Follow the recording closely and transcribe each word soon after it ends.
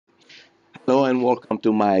and welcome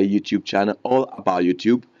to my YouTube channel, all about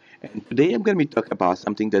YouTube. And today I'm going to be talking about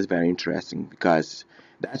something that's very interesting because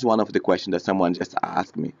that's one of the questions that someone just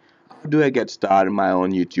asked me. How do I get started my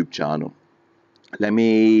own YouTube channel? Let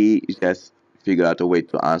me just figure out a way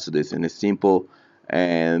to answer this in a simple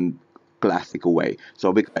and classical way.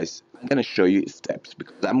 So because I'm going to show you steps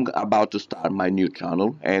because I'm about to start my new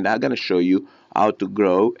channel and I'm going to show you how to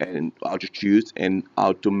grow and how to choose and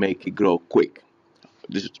how to make it grow quick.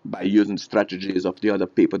 This is by using strategies of the other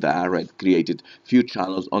people that I already created few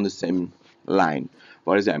channels on the same line.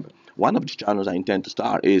 For example, one of the channels I intend to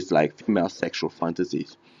start is like female sexual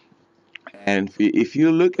fantasies. And if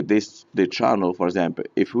you look at the channel, for example,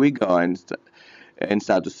 if we go and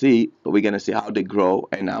start to see, we're gonna see how they grow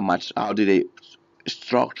and how do they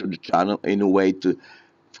structure the channel in a way to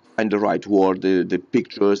find the right word, the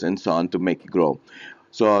pictures and so on to make it grow.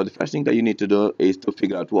 So the first thing that you need to do is to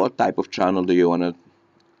figure out what type of channel do you want to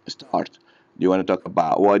start. Do you want to talk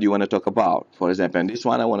about what do you want to talk about? For example, in this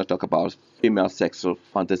one, I want to talk about female sexual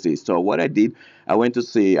fantasies. So what I did, I went to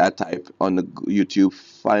see, I typed on the YouTube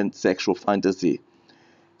find sexual fantasy.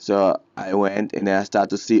 So I went and I started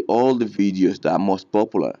to see all the videos that are most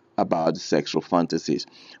popular about the sexual fantasies.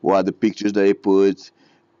 What are the pictures they put?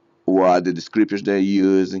 What are the descriptions they're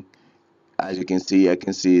using? As you can see, I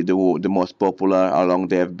can see the most popular, how long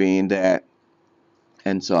they have been there,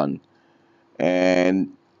 and so on.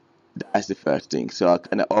 And that's the first thing. So I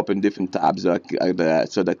kind of opened different tabs so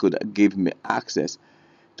that could give me access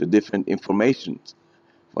to different information.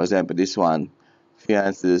 For example, this one,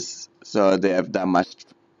 fiances. So they have that much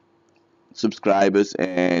subscribers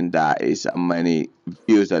and that is how many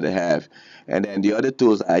views that they have. And then the other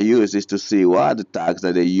tools I use is to see what are the tags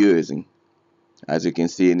that they're using. As you can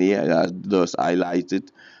see in here, those highlighted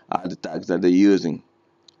are the tags that they're using.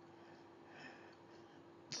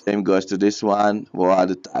 Same goes to this one. What are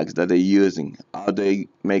the tags that they're using? How they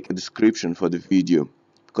make a description for the video?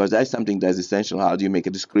 Because that's something that's essential. How do you make a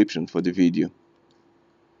description for the video?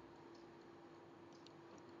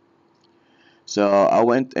 So I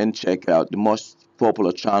went and checked out the most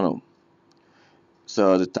popular channel.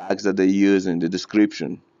 So the tags that they use in the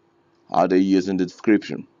description. How they use in the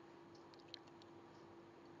description.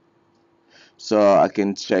 So I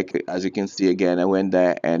can check, as you can see again, I went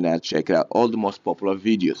there and I checked out all the most popular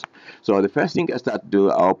videos. So the first thing I start to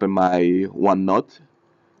do, I open my OneNote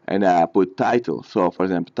and I put title. So for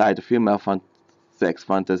example, title female sex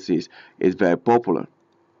fantasies is very popular.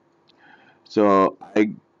 So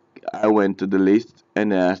I went to the list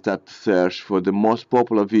and I start to search for the most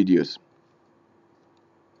popular videos.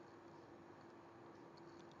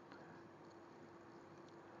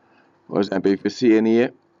 For example, if you see in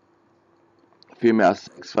here, female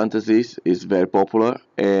sex fantasies is very popular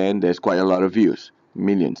and there's quite a lot of views,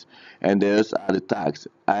 millions. And there's other tags.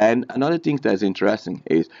 And another thing that's interesting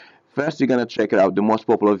is first you're gonna check out the most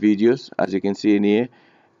popular videos, as you can see in here,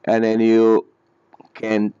 and then you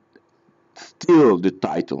can steal the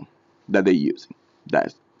title that they're using.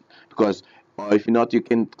 That's because, or if not, you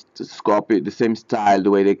can just copy the same style the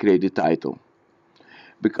way they create the title.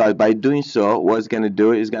 Because by doing so, what it's gonna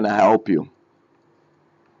do is gonna help you.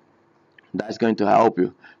 That's going to help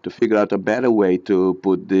you to figure out a better way to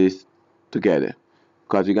put this together.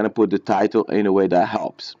 Because you're gonna put the title in a way that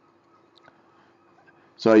helps.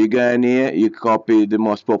 So you go in here, you copy the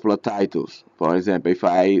most popular titles. For example, if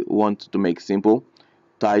I want to make simple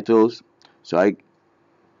titles, so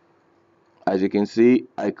as you can see,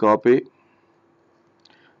 I copy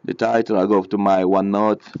the title, I go to my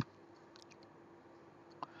OneNote,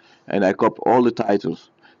 and I copy all the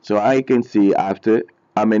titles. So I can see after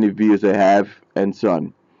how many views I have and so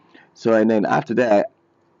on. So and then after that,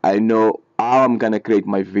 I know how I'm gonna create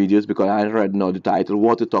my videos because I already know the title,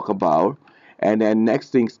 what to talk about, and then next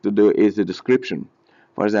things to do is the description.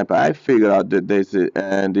 For example, I figured out that there's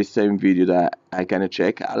this same video that I kind of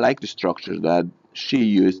check. I like the structure that she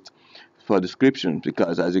used for description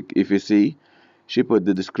because if you see, she put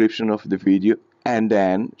the description of the video and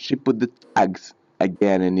then she put the tags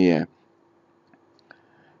again in here.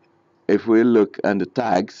 If we look at the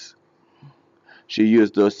tags, she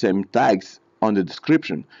used those same tags on the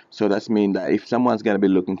description. So that means that if someone's going to be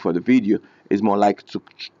looking for the video, it's more likely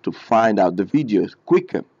to find out the videos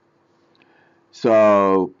quicker.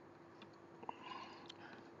 So,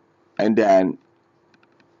 and then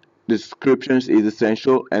descriptions is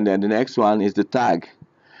essential, and then the next one is the tag.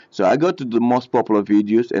 So I go to the most popular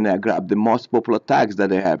videos and I grab the most popular tags that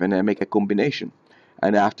they have and I make a combination.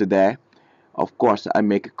 And after that, of course, I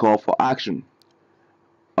make a call for action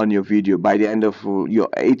on your video. By the end of your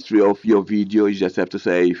H3 of your video, you just have to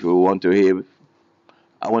say if you want to hear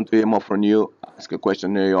I want to hear more from you. Ask a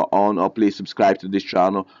question on your own, or please subscribe to this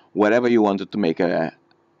channel, whatever you wanted to make as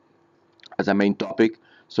a main topic.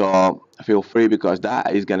 So feel free, because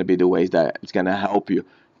that is going to be the ways that it's going to help you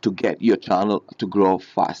to get your channel to grow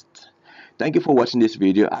fast. Thank you for watching this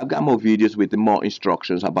video. I've got more videos with more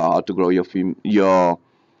instructions about how to grow your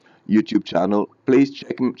YouTube channel. Please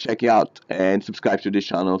check it out and subscribe to this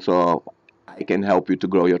channel so I can help you to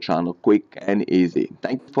grow your channel quick and easy.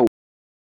 Thank you for